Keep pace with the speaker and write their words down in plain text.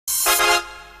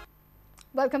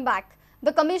Welcome back.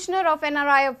 The Commissioner of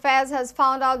NRI Affairs has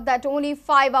found out that only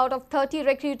 5 out of 30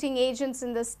 recruiting agents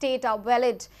in the state are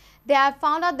valid. They have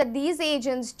found out that these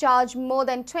agents charge more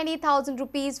than 20,000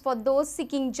 rupees for those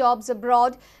seeking jobs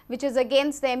abroad, which is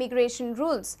against the immigration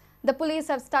rules. The police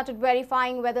have started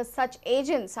verifying whether such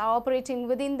agents are operating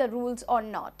within the rules or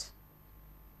not.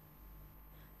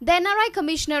 The NRI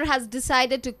Commissioner has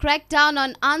decided to crack down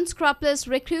on unscrupulous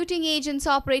recruiting agents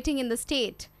operating in the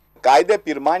state. कायदे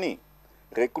प्रमाणे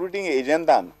रिक्रुटींग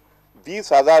एजंटान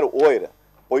 20,000 वयर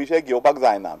पैसे घेवपाक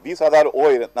जायना. 20,000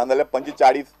 वयर नाजाल्यार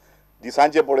 45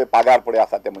 दिसांचे पळय पगार पळय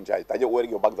आसा ते मनशाचे ताजे वयर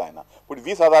घेवपाक जायना. पूण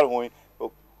 20,000 खूंय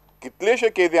कितलेशे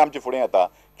केसी आमचे फुडें येता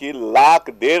की लाख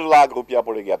 1.5 लाख रुपया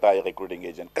पळय घेता रिक्रुटींग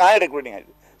एजंट. कांय रिक्रुटींग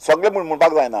एजंट सगळे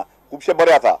म्हणपाक जायना, खुबशे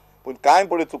बरे आसा पूण कांय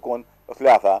पळय चुकून असले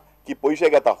आसा की पैसे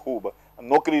घेता खूब,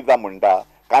 नोकरी दिता म्हणटा,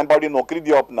 कांय फावटी नोकरी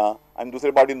दिवप ना आनी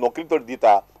दुसरे फावटी नोकरी तर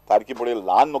दिता, सारकी पळय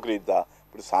ल्हान नोकरी दिता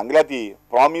पूण सांगल्या ती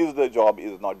promise the job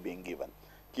is not being given.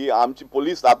 की आमची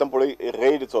पोलीस आतां पळय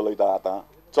रेड चलयता, आतां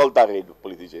चलता रेड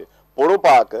पुलिसीचे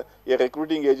पळोवपाक हे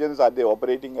रिक्रुटींग agents are they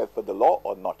operating as per the law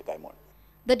or not काय म्हण.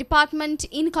 The department,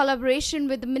 in collaboration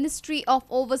with the Ministry of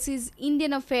Overseas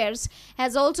Indian Affairs,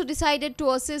 has also decided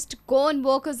to assist Goan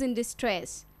workers in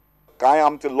distress. कांय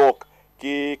आमचे लोक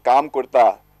की काम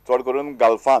करता चड करून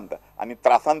गल्फांत आनी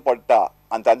त्रासांत पडटा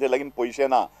आनी तांचे लागीं पयशे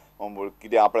ना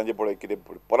कितें आपणाचें पळय कितें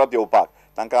परत येवपाक,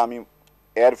 तांकां आमी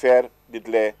एअरफेअर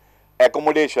दितले,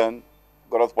 एकोमोडेशन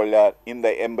गरज पडल्यार इन द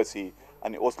एम्बसी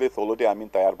आनी असले सवलती आमी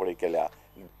तयार पळय केल्या.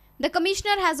 The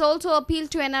Commissioner has also appealed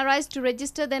to NRIs to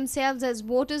register themselves as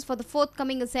voters for the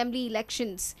forthcoming assembly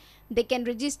elections. They can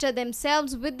register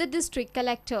themselves with the district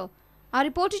collector. Our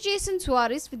reporter Jason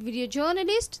Suarez with video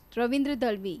journalist Ravindra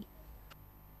Dalvi.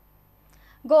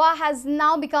 Goa has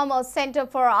now become a center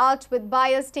for art, with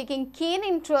buyers taking keen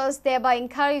interest, thereby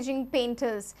encouraging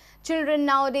painters. Children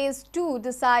nowadays too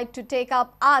decide to take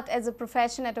up art as a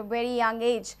profession at a very young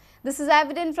age. This is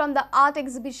evident from the art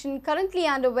exhibition currently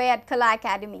underway at Kala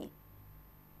Academy.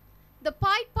 The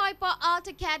Pied Piper Art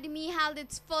Academy held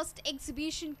its first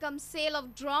exhibition cum sale of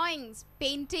drawings,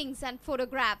 paintings and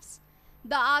photographs.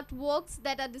 The artworks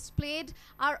that are displayed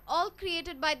are all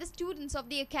created by the students of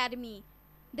the academy.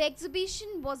 The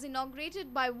exhibition was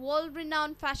inaugurated by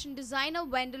world-renowned fashion designer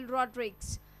Wendell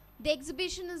Rodrigues. The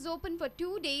exhibition is open for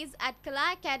 2 days at Kala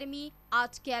Academy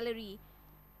Art Gallery.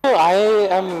 I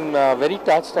am very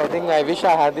touched. I think I wish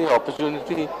I had the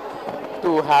opportunity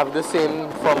to have the same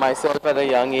for myself at a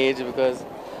young age, because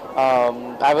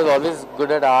I was always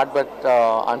good at art, but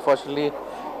unfortunately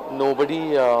nobody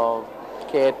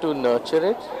cared to nurture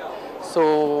it. So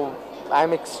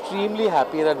I'm extremely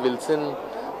happy that Wilson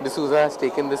D'Souza has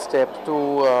taken this step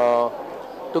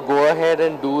to go ahead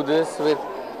and do this with,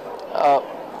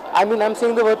 I mean, I'm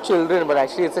saying the word children, but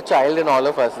actually it's a child in all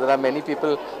of us. There are many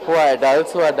people who are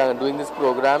adults who are doing this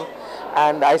program,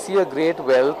 and I see a great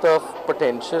wealth of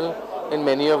potential in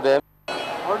many of them.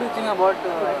 How do you think about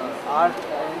art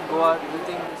in Goa? Do you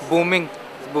think it's booming?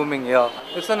 It's booming, yeah.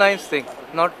 It's a nice thing.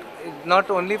 Not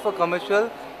only for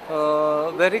commercial,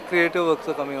 very creative works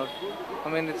are coming out. I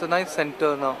mean, it's a nice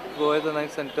center now. Goa is a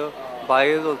nice center.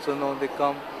 Buyers also know, they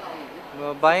come.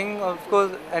 Buying, of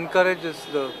course, encourages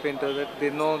the painter that they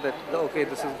know that, okay,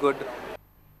 this is good.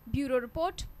 Bureau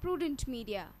Report, Prudent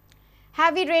Media.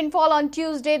 Heavy rainfall on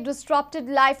Tuesday disrupted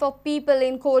life of people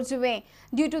in Korjuve.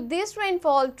 Due to this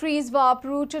rainfall, trees were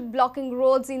uprooted, blocking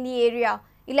roads in the area.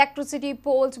 Electricity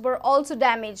poles were also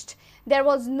damaged. There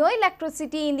was no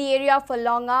electricity in the area for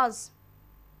long hours.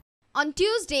 On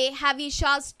Tuesday, heavy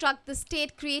showers struck the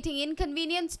state, creating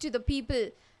inconvenience to the people.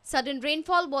 Sudden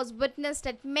rainfall was witnessed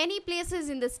at many places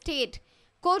in the state.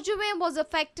 Korjuve was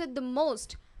affected the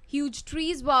most. Huge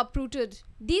trees were uprooted.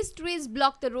 These trees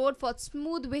blocked the road for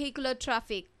smooth vehicular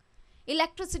traffic.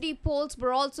 Electricity poles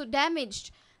were also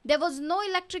damaged. There was no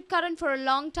electric current for a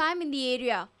long time in the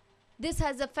area. This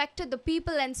has affected the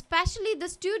people and especially the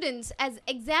students as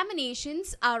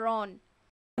examinations are on.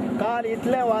 काल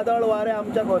इतले वादळ वारे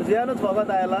आमच्या खोर्जियानूच फकत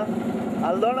आयला.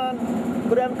 आल्दोणान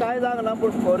पुऱ्यान कांय जागना,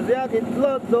 पूण खोर्जियाक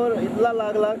इतलो जोर इतला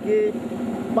लागला की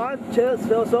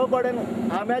 5-6 कडेन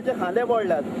आंब्याचे खांदे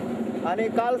पडल्यात आनी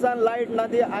काल सान लायट ना.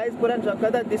 ती आयज पुऱ्यान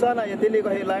शक्यता दिसना येतली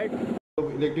ही लायट.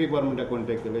 इलेक्ट्रिक डिपार्टमेंटाक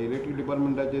कॉन्टॅक्ट केले. इलेक्ट्रिक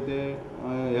डिपार्टमेंटाचे ते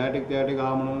ह्या टेक त्या टेक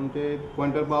आहा म्हणून ते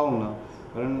पॉयंटर पावूंक ना,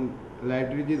 कारण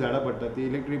लायटरी जी झाडां पडटा ती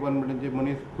इलेक्ट्रिक डिपार्टमेंटाचे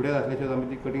मनीस फुडें आसल्याचे आमी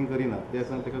ती कटींग करिना. ते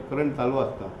आसा ताका करंट चालू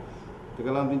आसता.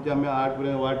 ताका लागून तेंची आमी 8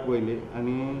 पर्यंत वाट पळयली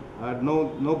आनी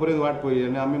 8-9 पर्यंत वाट पळयली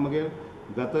आनी आमी मागीर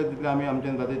जाता तितले आमी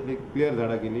आमच्यान जाता तितली क्लियर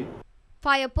झाडां केली.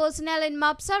 Fire personnel in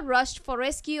Mapsa rushed for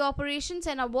rescue operations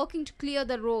and are working to clear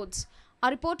the roads.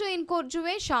 Our reporter in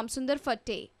Korjuve, Shamsundar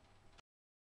Fatte.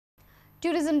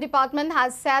 Tourism Department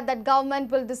has said that government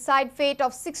will decide fate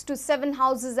of 6 to 7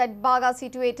 houses at Baga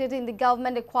situated in the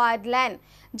government acquired land.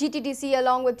 GTDC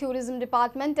along with Tourism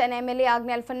Department and MLA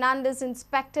Agnel Fernandez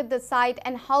inspected the site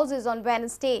and houses on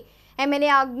Wednesday. MLA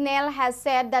Agnel has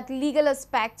said that legal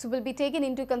aspects will be taken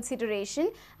into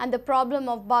consideration and the problem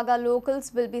of Baga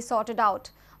locals will be sorted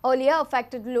out. Earlier,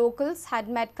 affected locals had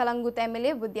met Kalangut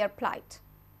MLA with their plight.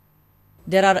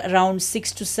 There are around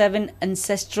 6 to 7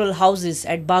 ancestral houses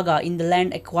at Baga in the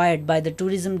land acquired by the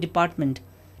Tourism Department.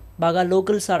 Baga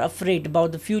locals are afraid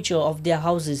about the future of their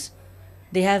houses.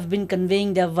 They have been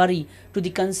conveying their worry to the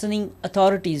concerning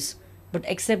authorities, but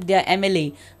except their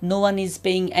MLA, no one is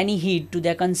paying any heed to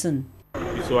their concern.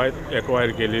 So I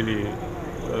acquired Kelly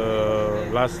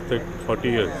last 40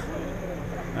 years,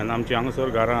 and आमची हांगासर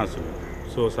घरां आसलीं,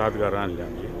 6-7 घरां आहलीं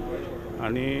आमची,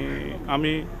 आनी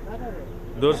आमी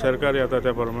दर सरकार येता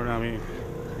त्या प्रमाणे आमी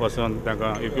वचून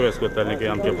तांकां रिक्वेस्ट करतालीं की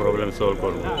आमचे प्रॉब्लेम सॉल्व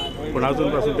करून, पूण आजून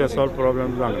पासून ते सॉल्व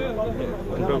प्रॉब्लेम जावना.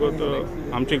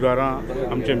 म्हणटकूच आमची घरां,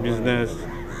 आमचे बिजनेस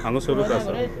हांगासरूच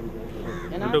आसा,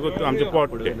 म्हणटकूच आमचे पोट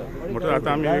ते म्हणटकूच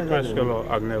आतां आमी रिक्वेस्ट केलो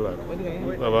आग्नेलाक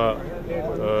बाबा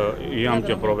ही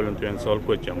आमचे प्रॉब्लेम तुवें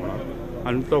सॉल्व करचे म्हणून,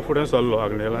 आनी तो फुडें सरलो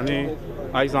आग्नेल, आनी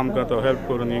आयज आमकां तो हेल्प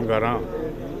करून ही घरां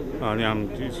आनी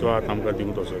आमची स्वात आमकां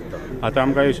दिवंक तो सोदता. आतां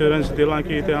आमकां एश्युरन्स दिलां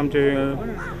की ते आमचे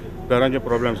घरांचे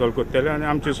प्रॉब्लेम सॉल्व करतले आनी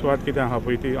आमची स्वात कितें आहा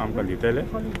पळय ती आमकां दितले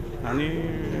आनी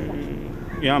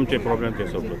हे आमचे प्रॉब्लेम ते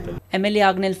सॉल्व करतले. MLA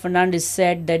Agnel Fernandez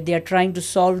said that they are trying to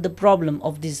solve the problem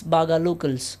of these Baga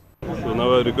locals. So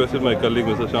now I requested my colleague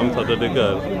Mr. Sham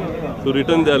Satadekar to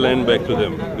return their land back to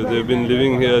them because they've been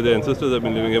living here, their ancestors have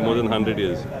been living here more than 100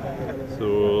 years.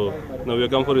 So now we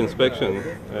have come for inspection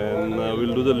and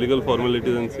we'll do the legal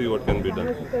formalities and see what can be done.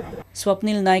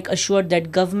 Swapnil Naik assured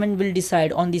that government will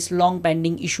decide on this long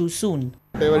pending issue soon.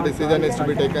 Whatever decision is to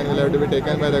be taken will have to be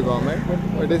taken by the government.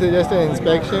 But this is just an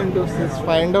inspection to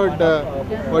find out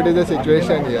what is the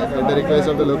situation here. At the request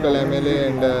of the local MLA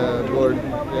and board,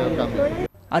 we have come.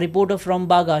 A reporter from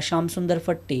Baga, Sham Sundar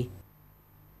Fatte.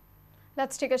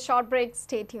 Let's take a short break.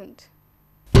 Stay tuned.